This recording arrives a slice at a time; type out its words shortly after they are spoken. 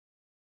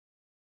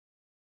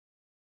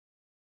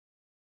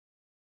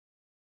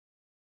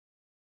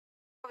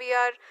we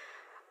are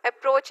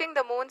approaching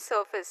the moon's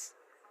surface.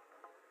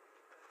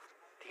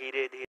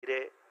 धीरे धीरे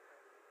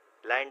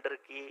lander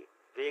की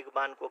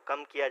वेगमान को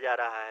कम किया जा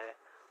रहा है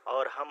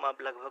और हम अब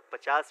लगभग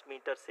 50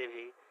 मीटर से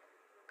भी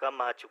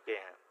कम आ चुके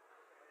हैं.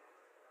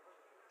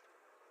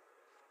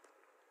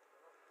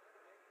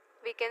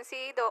 We can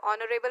see the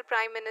Honorable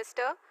Prime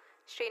Minister,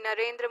 Shri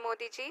Narendra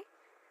Modi ji,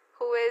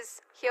 who is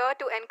here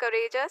to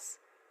encourage us,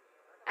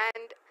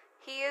 and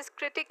he is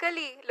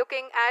critically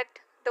looking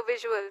at the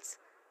visuals.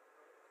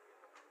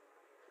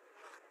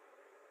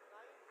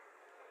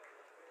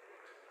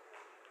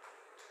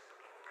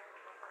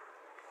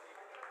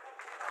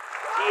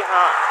 जी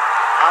हाँ,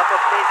 आप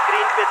अपने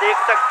स्क्रीन पे देख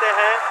सकते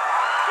हैं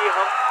कि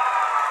हम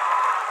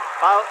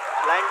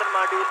lander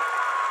module.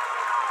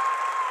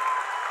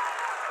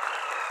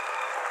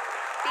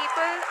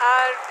 People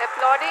are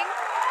applauding.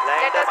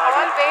 Let us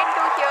all wait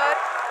to hear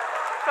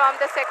from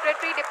the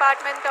Secretary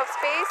Department of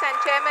Space and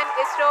Chairman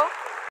ISRO,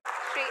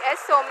 Shri S.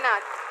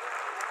 Somnath.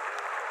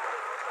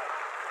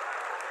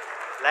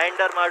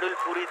 Lander module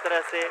पूरी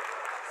तरह से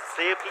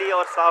सेफली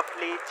और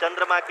सॉफ्टली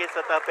चंद्रमा के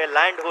सतह पे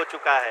लैंड हो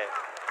चुका है.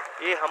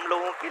 ये हम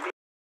लोगों के लिए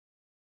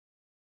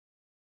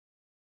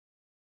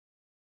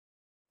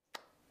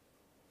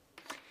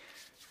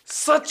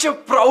such a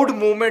proud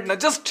moment. Now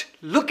just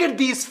look at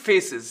these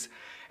faces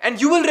and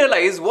you will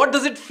realize what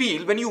does it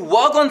feel when you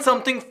work on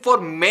something for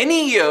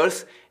many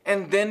years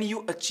and then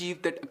you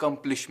achieve that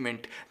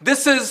accomplishment.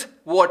 This is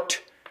what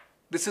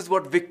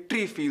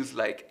victory feels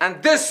like.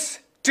 And this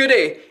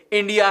today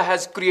India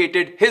has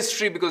created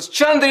history because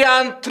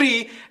Chandrayaan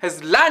 3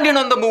 has landed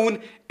on the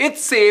moon.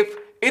 It's safe,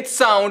 it's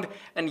sound,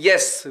 and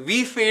yes,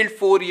 we failed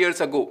 4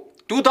 years ago.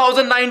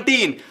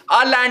 2019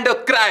 our lander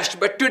crashed,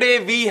 but today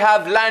we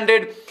have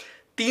landed.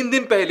 3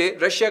 दिन पहले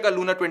Russia का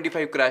Luna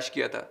 25 crash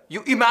किया था.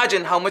 You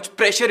imagine how much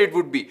pressure it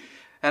would be,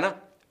 है ना.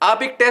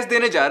 आप एक test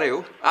देने जा रहे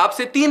हो,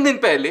 आपसे 3 दिन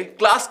पहले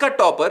क्लास का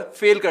टॉपर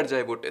फेल कर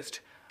जाए वो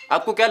टेस्ट,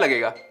 आपको क्या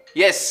लगेगा?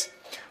 Yes,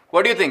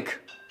 what do you think?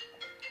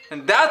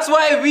 And that's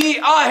why we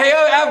are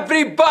here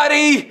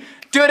everybody.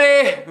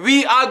 Today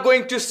we are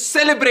going to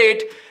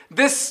celebrate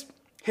this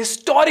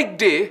historic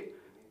day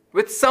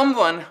with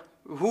someone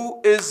who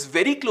is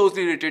very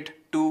closely related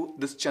to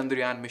this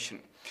Chandrayaan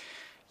mission.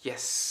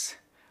 Yes.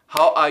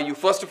 How are you?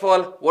 First of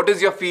all, what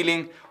is your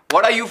feeling?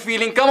 What are you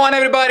feeling? Come on,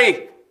 everybody.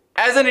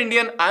 As an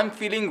Indian, I'm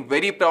feeling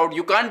very proud.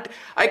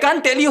 I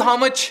can't tell you how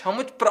much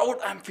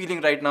proud I'm feeling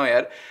right now,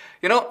 yaar.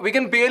 You know, we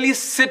can barely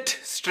sit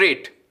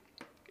straight.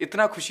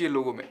 इतना खुशी है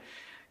लोगों में.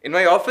 In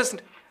my office,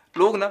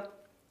 लोग ना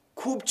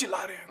खूब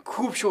चिल्ला रहे हैं,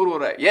 खूब शोर हो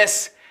रहा है.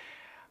 Yes.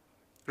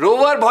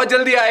 रोवर बहुत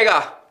जल्दी आएगा.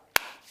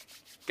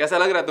 कैसा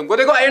लग रहा है तुमको?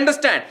 देखो, I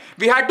understand.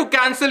 We had to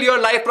cancel your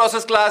life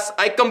process class.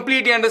 I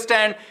completely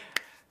understand.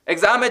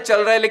 Exam में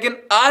चल रहा है, लेकिन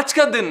आज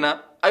का दिन ना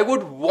I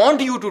would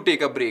want you to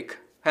take a break,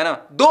 है ना.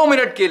 2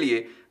 मिनट के लिए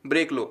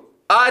ब्रेक लो.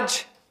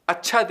 आज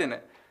अच्छा दिन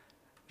है,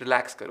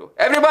 रिलैक्स करो.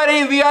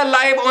 Everybody, we are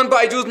live on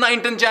BYJU'S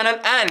 910 channel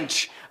and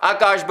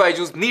Aakash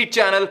BYJU'S NEET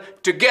channel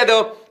together.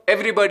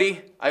 Everybody,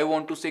 I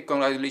want to say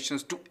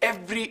congratulations to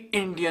every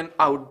Indian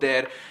out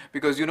there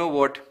because you know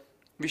what,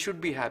 we should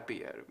be happy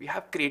yaar. We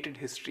have created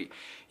history.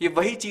 ये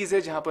वही चीज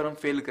है जहां पर हम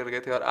fail कर गए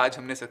थे और आज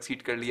हमने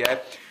सक्सीड कर लिया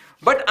है.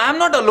 But I am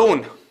not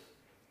alone.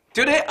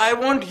 Today I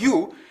want you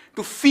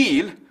to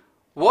feel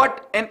what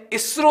an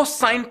ISRO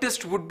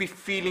scientist would be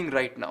feeling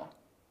right now.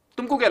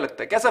 तुमको क्या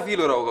लगता है, कैसा फील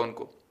हो रहा होगा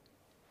उनको?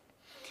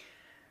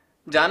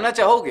 जानना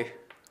चाहोगे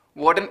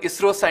what an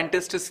ISRO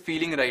scientist is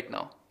feeling right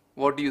now?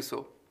 What do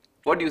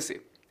you say?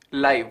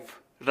 Live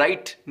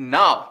right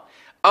now.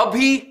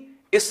 अभी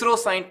ISRO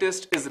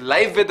scientist is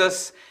live with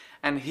us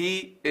and he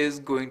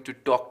is going to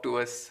talk to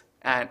us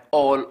and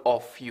all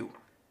of you.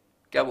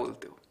 क्या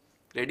बोलते हो?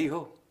 Ready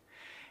हो?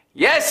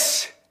 Yes!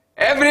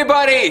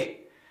 Everybody,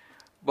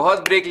 बहुत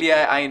break लिया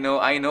है.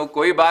 I know,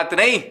 कोई बात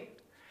नहीं.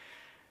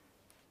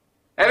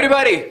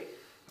 Everybody,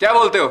 क्या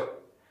बोलते हो?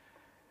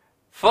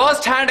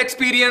 First hand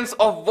experience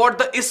of what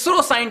the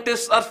ISRO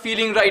scientists are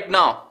feeling right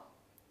now.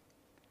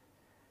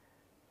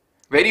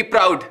 Very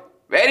proud.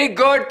 Very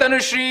good,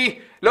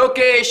 Tanushri,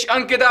 Lokesh,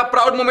 Ankita,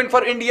 proud moment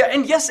for India.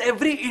 And yes,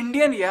 every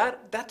Indian, yaar,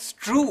 that's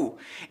true.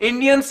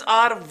 Indians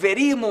are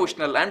very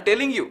emotional, I'm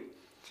telling you.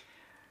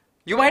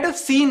 You might have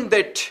seen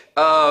that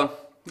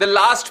the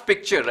last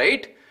picture,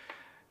 right?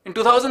 In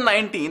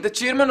 2019, the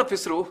chairman of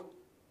ISRO,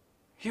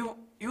 he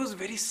was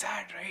very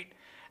sad, right?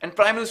 And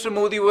Prime Minister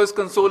Modi was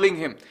consoling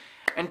him.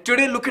 And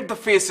today, look at the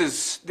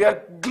faces. They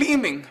are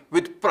gleaming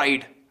with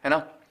pride, है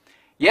ना?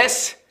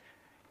 Yes?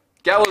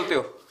 क्या बोलते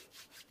हो?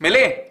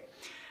 मिले?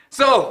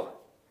 So,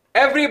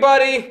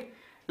 everybody,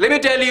 let me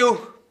tell you,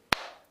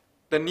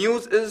 the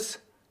news is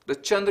the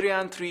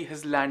Chandrayaan 3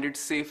 has landed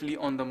safely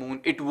on the moon.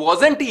 It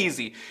wasn't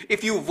easy.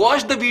 If you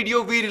watched the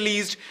video we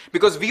released,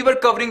 because we were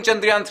covering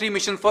Chandrayaan 3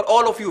 mission for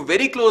all of you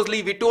very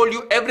closely, we told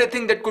you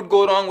everything that could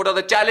go wrong, what are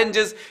the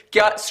challenges,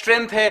 क्या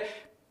strength है,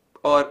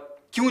 और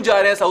क्यों जा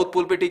रहे हैं south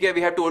pole पे, ठीक है?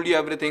 We have told you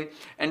everything.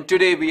 And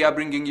today we are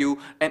bringing you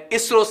an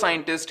ISRO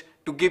scientist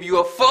to give you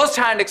a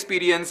first-hand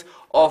experience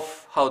of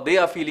how they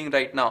are feeling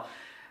right now.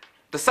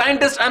 The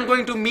scientist I'm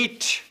going to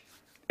meet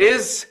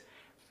is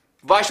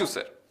Vashu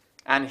sir.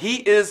 And he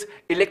is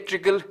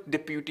electrical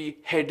deputy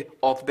head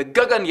of the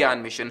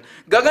Gaganyaan mission.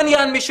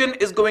 Gaganyaan mission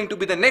is going to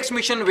be the next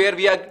mission where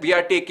we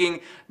are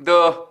taking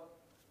the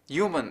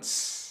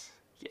humans.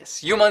 Yes,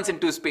 humans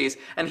into space.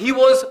 And he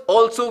was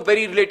also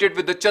very related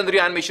with the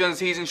Chandrayaan missions.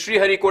 He's in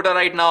Sriharikota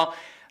right now.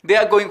 They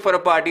are going for a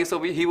party,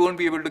 so he won't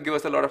be able to give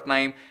us a lot of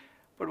time.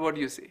 But what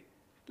do you say?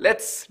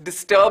 Let's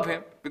disturb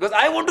him because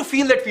I want to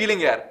feel that feeling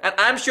here. And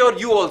I'm sure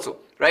you also,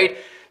 right?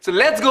 So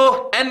let's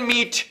go and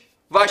meet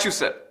Vashu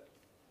sir.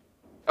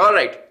 All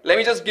right, let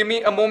me just give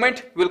me a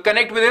moment. We'll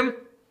connect with him.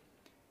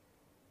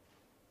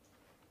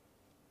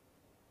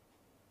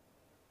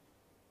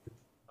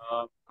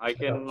 I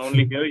can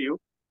only hear you.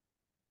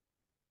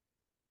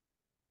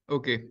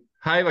 Okay.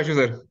 Hi, Vashu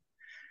sir.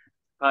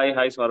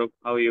 Hi, Swarup.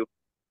 How are you?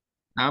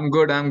 I'm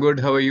good. I'm good.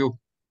 How are you?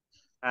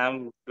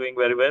 I'm doing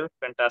very well.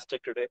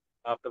 Fantastic today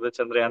after the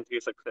Chandrayaan 3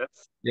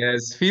 success.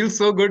 Yes, feels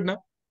so good now.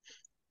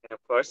 Of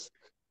course.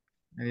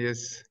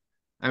 Yes.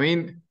 I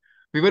mean,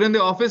 we were in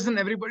the office and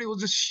everybody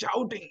was just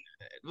shouting.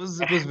 It was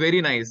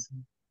very nice.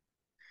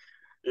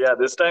 Yeah,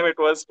 this time it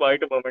was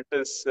quite a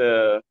momentous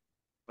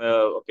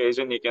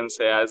occasion, you can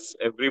say, as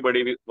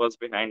everybody was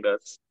behind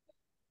us.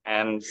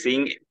 And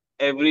seeing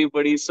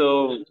everybody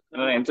so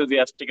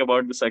enthusiastic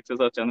about the success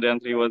of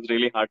Chandrayaan 3 was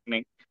really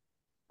heartening.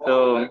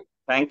 So,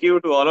 thank you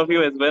to all of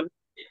you as well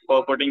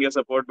for putting your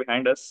support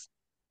behind us.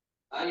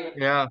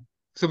 Yeah.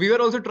 So we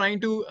were also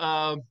trying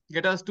to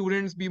get our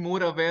students be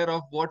more aware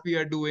of what we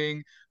are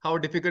doing, how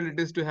difficult it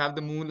is to have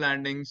the moon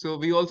landing. So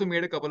we also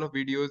made a couple of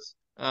videos,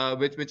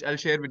 which I'll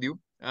share with you.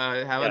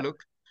 Have a Yeah,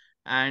 look.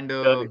 And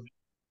surely.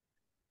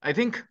 I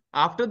think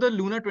after the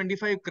Luna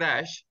 25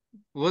 crash,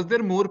 was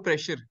there more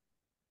pressure?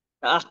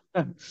 Ah,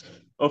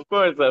 of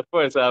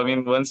course. I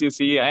mean, once you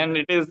see, and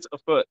it is,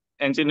 of course,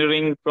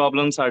 engineering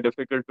problems are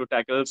difficult to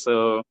tackle.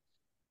 So,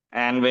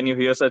 and when you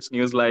hear such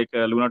news like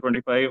Luna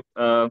 25,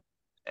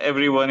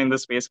 everyone in the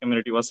space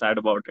community was sad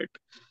about it.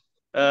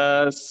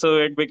 So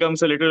it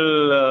becomes a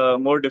little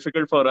more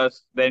difficult for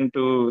us then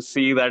to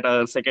see that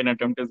our second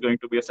attempt is going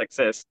to be a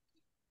success.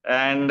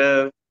 And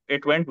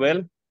it went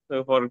well.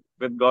 So,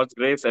 with God's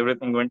grace,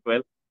 everything went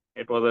well.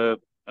 It was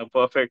a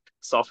perfect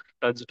soft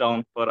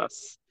touchdown for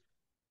us.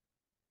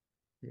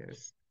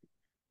 Yes.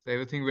 So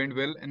everything went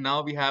well. And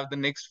now we have the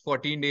next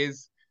 14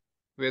 days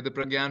where the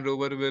Pragyan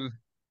rover will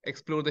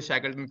explore the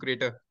Shackleton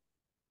crater.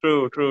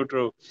 True.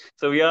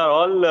 So we are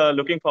all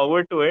looking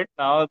forward to it.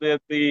 Now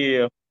that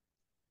the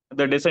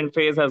descent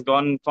phase has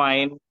gone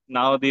fine,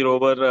 now the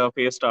rover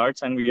phase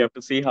starts, and we have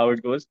to see how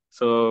it goes.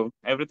 So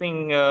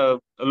everything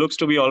looks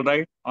to be all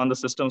right on the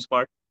systems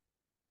part,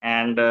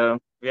 and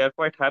we are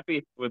quite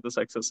happy with the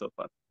success so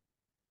far.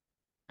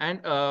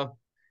 And I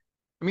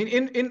mean,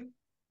 in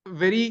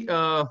very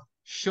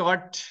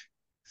short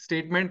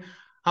statement,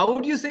 how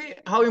would you say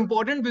how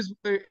important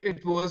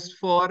it was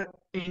for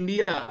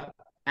India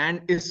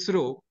and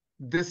ISRO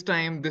this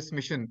time, this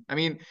mission? I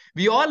mean,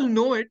 we all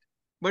know it,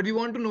 but we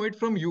want to know it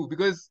from you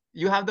because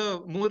you have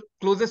the more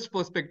closest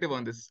perspective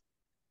on this.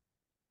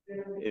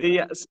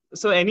 Yes.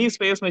 So any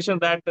space mission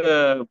that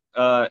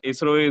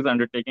ISRO is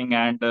undertaking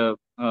and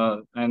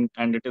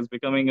it is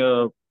becoming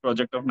a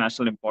project of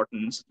national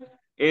importance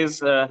is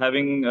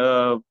having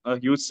a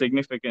huge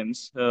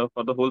significance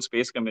for the whole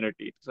space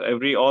community. So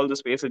all the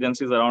space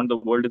agencies around the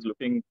world is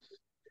looking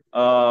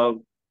uh,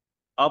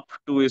 up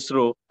to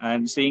ISRO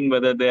and seeing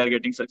whether they are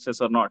getting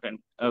success or not. And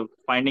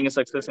finding a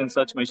success in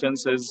such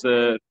missions is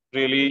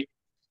really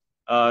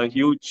a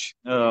huge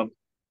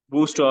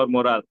boost to our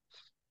morale.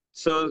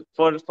 So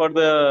for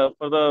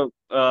the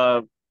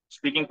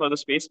speaking for the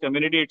space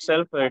community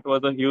itself, it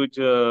was a huge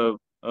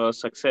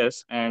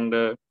success, and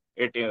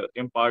it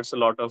imparts a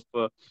lot of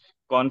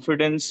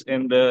confidence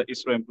in the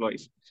ISRO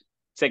employees.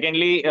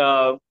 Secondly,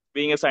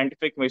 being a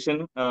scientific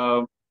mission,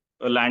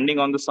 landing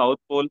on the South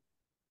Pole,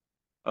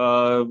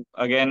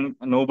 again,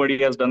 nobody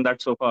has done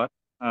that so far.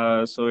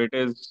 So it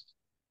is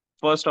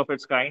first of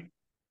its kind,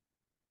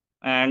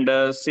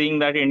 and seeing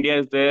that India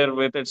is there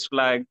with its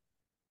flag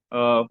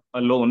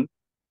alone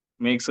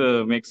makes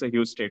a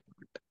huge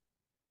statement.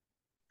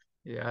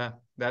 Yeah, So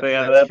that's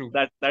yeah, that's true.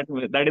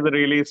 that is a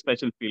really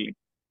special feeling.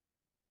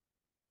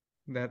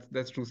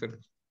 That's true, sir.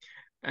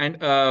 And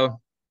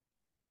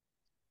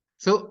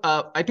so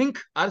I think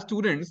our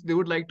students they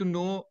would like to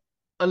know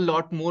a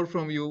lot more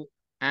from you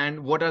and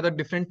what are the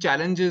different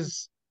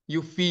challenges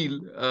you feel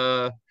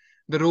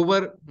the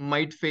rover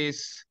might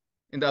face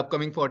in the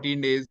upcoming 14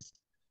 days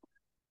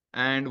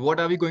and what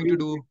are we going to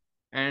do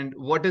and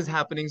what is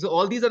happening. So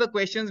all these are the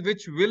questions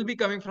which will be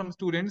coming from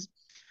students. So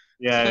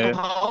Yeah,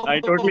 how I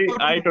about totally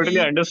we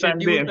understand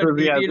the schedule a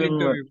detailed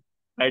enthusiasm. interview?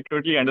 I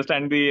totally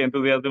understand the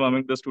enthusiasm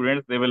among the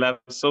students. They will have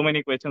so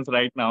many questions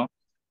right now.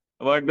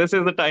 But this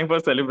is the time for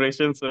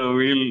celebration, so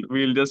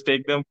we'll just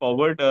take them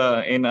forward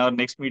in our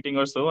next meeting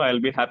or so. I'll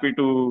be happy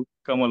to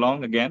come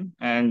along again,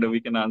 and we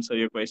can answer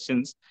your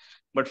questions.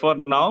 But for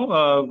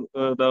now,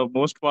 the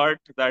most part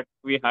that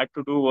we had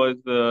to do was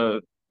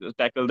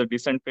tackle the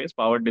descent phase,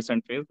 powered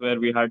descent phase, where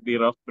we had the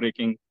rough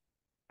braking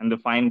and the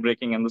fine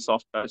braking and the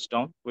soft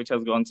touchdown, which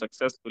has gone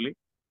successfully.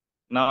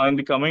 Now, in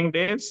the coming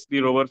days,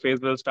 the rover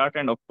phase will start,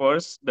 and of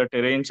course, the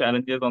terrain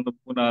challenges on the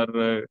moon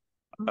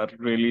are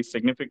really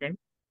significant.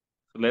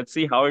 So let's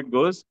see how it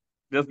goes.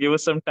 Just give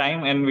us some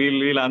time, and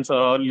we'll answer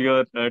all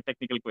your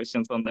technical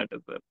questions on that as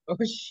well. Oh,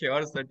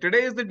 sure, sir.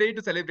 Today is the day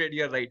to celebrate.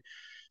 You're right.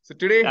 So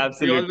today we all will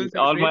Absolutely.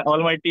 celebrate.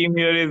 All my team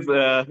here is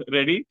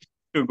ready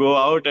to go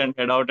out and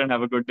head out and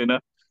have a good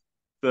dinner.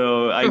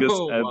 So I guess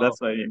Oh, wow.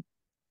 that's why.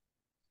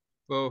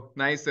 Oh,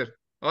 nice, sir.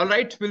 All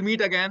right, we'll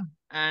meet again,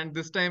 and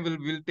this time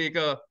we'll take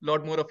a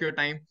lot more of your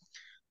time.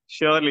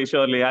 Surely,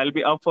 surely. I'll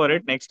be up for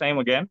it next time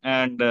again.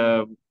 And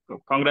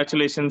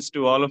congratulations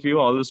to all of you,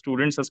 all the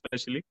students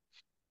especially,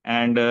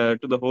 and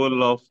to the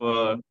whole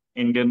of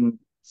Indian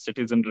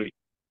citizenry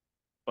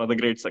for the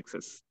great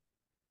success.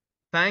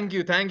 Thank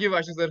you,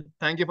 Vashu, sir.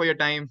 Thank you for your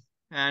time,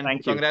 and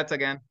Thank you. congrats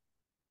again.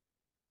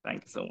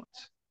 Thank you so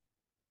much.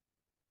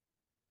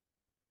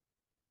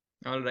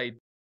 All right.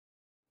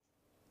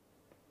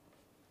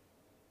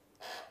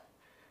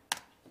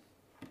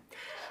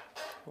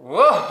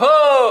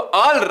 Whoa,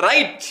 all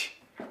right.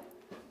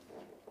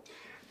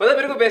 पता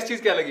मेरे को best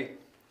चीज क्या लगी?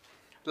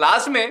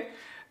 Last में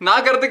ना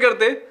करते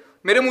करते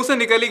मेरे मुंह से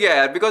निकल ही गया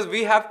यार, because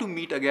we have to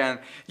meet again.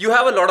 You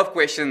have a lot of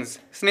questions.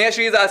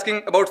 Snehashri is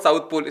asking about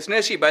South Pole.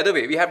 Snehashri, by the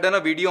way, we have done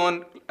a video on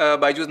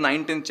BYJU'S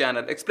 9th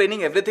channel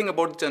explaining everything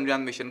about the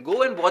Chandrayaan mission.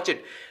 Go and watch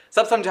it.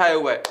 सब समझाया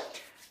हुआ है.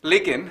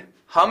 लेकिन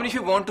how many of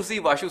you want to see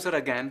Vashu sir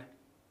again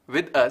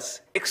with us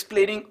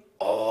explaining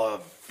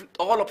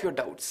all of your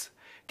doubts?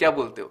 क्या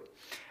बोलते हो?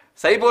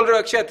 सही बोल रहे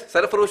हो अक्षत,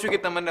 सरफरोशी की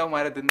तमन्ना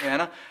हमारे दिन में है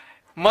ना.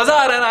 मजा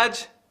आ रहा है ना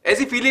आज,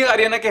 ऐसी फीलिंग आ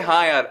रही है ना कि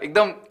हाँ यार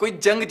एकदम कोई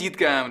जंग जीत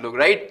के आए हम लोग,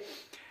 right?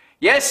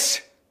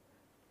 Yes,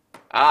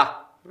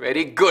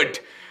 very good.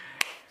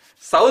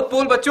 South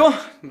pole बच्चों,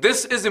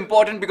 this is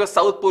important because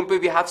south pole पे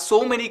we have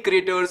so many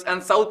creators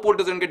and south pole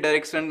doesn't get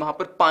direction. वहां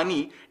पर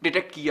पानी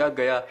डिटेक्ट किया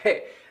गया है.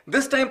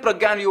 This time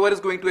Pragyan viewer is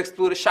going to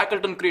explore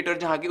शैकलटन crater,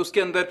 जहां की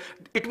उसके अंदर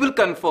इट विल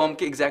कंफर्म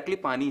कि एग्जैक्टली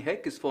पानी है,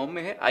 किस फॉर्म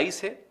में है,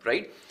 आइस है,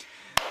 right?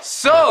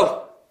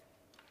 So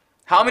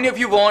how many of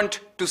you want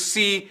to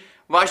see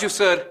Vashu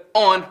sir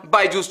on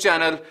BYJU'S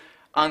channel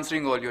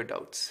answering all your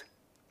doubts?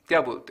 क्या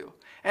बोलते हो?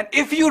 And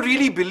if you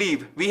really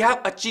believe we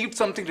have achieved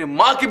something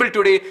remarkable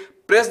today,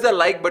 press the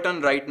like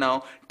button right now.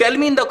 Tell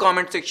me in the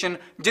comment section.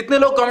 जितने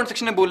लोग comment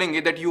section में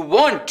बोलेंगे that you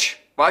want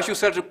Vashu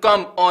sir to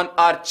come on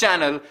our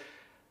channel,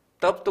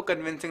 तब तो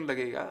convincing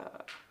लगेगा.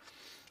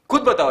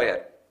 खुद बताओ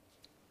यार.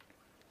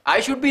 I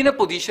should be in a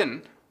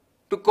position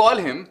to call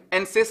him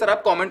and say, sir,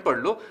 आप comment पढ़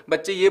लो,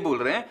 बच्चे ये बोल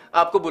रहे हैं,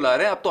 आपको बुला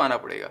रहे हैं, आप तो आना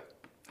पड़ेगा,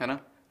 है ना?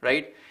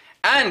 Right?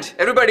 And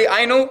everybody,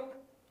 I know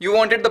you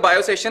wanted the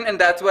bio session, and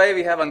that's why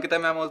we have Ankita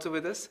ma'am also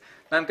with us.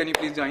 Ma'am, can you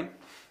please join?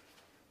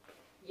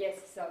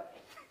 Yes, sir.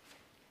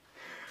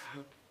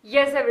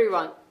 Yes,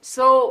 everyone.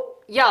 So,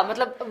 yeah,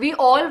 मतलब we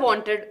all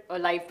wanted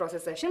a live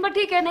process session, but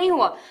ठीक है, नहीं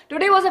हुआ.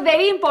 Today was a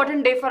very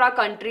important day for our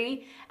country,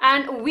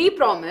 and we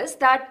promise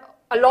that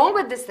along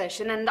with this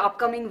session and the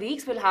upcoming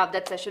weeks, we'll have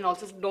that session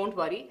also, so don't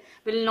worry.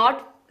 We'll not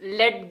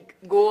let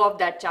go of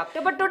that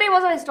chapter. But today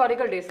was a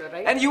historical day, sir,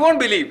 right? And you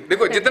won't believe,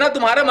 देखो जितना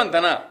तुम्हारा मन था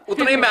ना,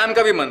 उतना ही ma'am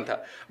का भी मन था.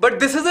 But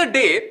this is a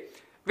day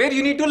where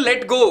you need to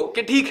let go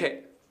कि ठीक है,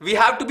 we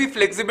have to be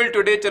flexible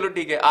today. चलो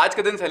ठीक है, आज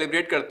का दिन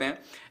celebrate करते हैं.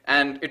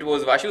 And it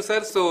was Vashu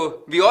sir, so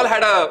we all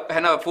had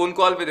a phone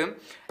call with him,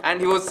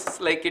 and he was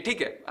like कि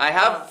ठीक है, I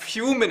have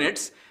few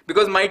minutes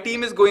because my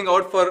team is going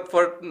out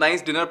for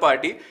nice dinner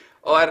party.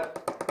 और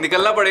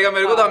निकलना पड़ेगा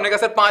मेरे को, तो हमने कहा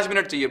सर 5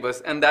 मिनट चाहिए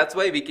बस. And that's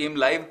why we came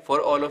live for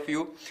all of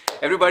you.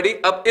 Everybody,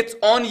 अब it's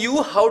on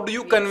you. How do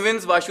you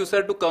convince Vashu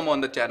sir to come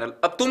on the channel?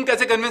 अब तुम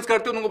कैसे कन्विंस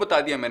करते हो उनको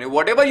बता दिया मैंने.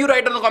 What ever you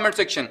right in the comment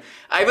section,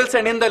 I will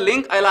send in the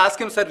link. I will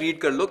ask him, sir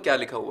read कर लो क्या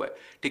लिखा हुआ है,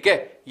 ठीक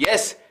है?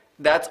 Yes,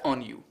 that's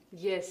on you.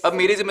 Yes. अब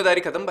मेरी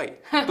जिम्मेदारी खत्म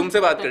भाई, तुमसे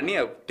बात करनी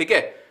है अब, ठीक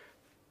है?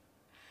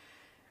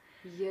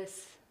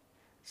 Yes.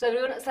 So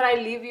everyone, sir,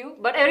 I'll leave you.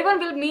 But everyone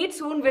will meet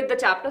soon with the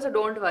chapter, so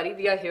don't worry.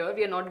 We are here.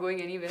 We are not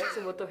going anywhere.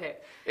 So वो तो है.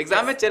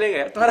 एग्जाम में चलेगा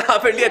यार, तुम्हारा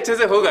हाफ ईयरली अच्छे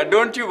से होगा.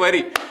 Don't you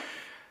worry.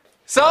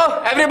 So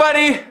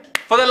everybody,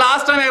 for the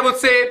last time I would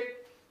say,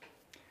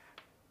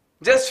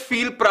 just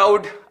feel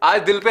proud.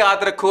 आज दिल पे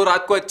हाथ रखो,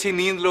 रात को अच्छी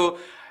नींद लो.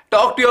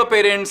 Talk to your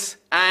parents,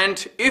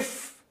 and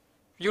if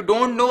you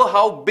don't know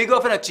how big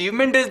of an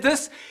achievement is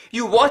this,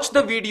 you watch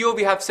the video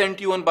we have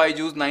sent you on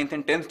BYJU'S 9th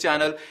and 10th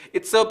channel.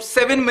 It's a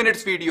 7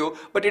 minutes video,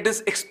 but it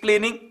is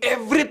explaining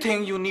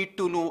everything you need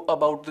to know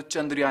about the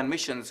Chandrayaan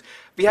missions.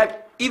 We have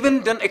even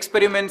done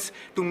experiments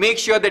to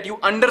make sure that you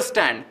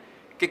understand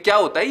कि क्या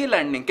होता है ये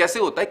landing, कैसे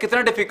होता है,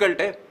 कितना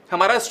difficult है,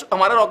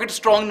 हमारा रॉकेट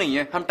स्ट्रांग नहीं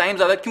है, हम टाइम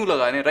ज्यादा क्यों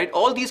लगा रहे हैं, right?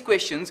 All these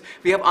questions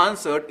we have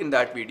answered in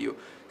that video.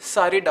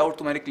 सारे डाउट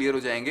तुम्हारे क्लियर हो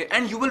जाएंगे,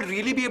 and you will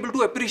really be able to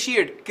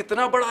appreciate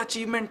कितना बड़ा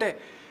अचीवमेंट है.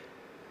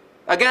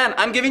 Again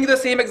I am giving you the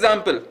same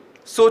example.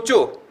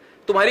 सोचो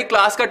तुम्हारी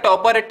क्लास का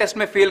टॉपर एक टेस्ट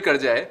में फेल कर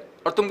जाए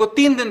और तुमको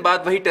 3 दिन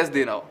बाद वही टेस्ट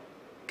देना हो,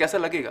 कैसा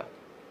लगेगा?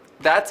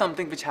 That's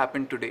something which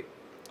happened today.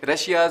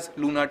 Russia's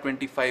Luna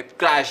 25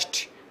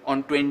 crashed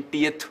on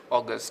 20th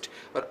August,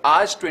 और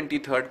आज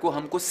 23rd को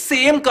हमको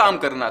सेम काम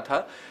करना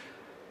था.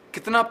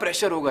 कितना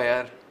प्रेशर होगा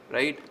यार,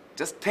 right?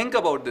 Just think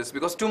about this,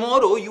 because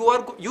tomorrow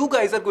you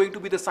guys are going to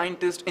be the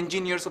scientists,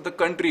 engineers of the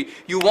country.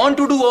 You want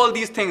to do all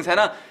these things, है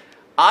ना?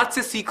 आज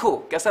से सीखो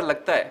कैसा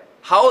लगता है,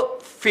 how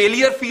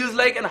failure feels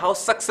like and how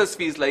success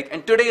feels like.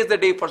 And today is the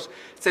day for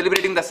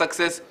celebrating the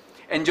success.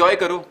 Enjoy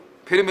करो,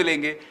 फिर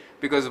मिलेंगे,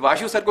 because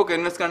वाशु सर को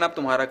कन्विंस करना अब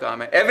तुम्हारा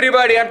काम है.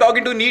 Everybody, I'm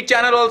talking to NEET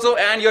channel also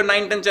and your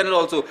 9-10 channel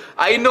also.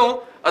 I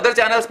know other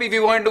channels पे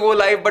we want to go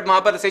live, but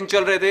वहाँ पर असेंट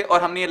चल रहे थे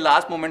और हमने ये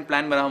last moment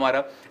plan बना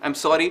हमारा. I'm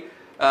sorry,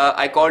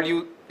 I called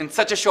you in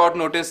such a short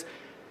notice.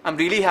 I'm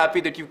really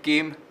happy that you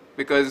came,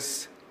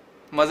 because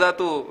मजा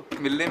तो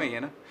मिलने में ही है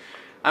ना.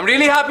 I'm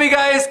really happy,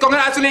 guys.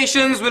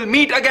 Congratulations. We'll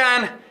meet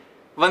again.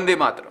 Vande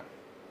Mataram.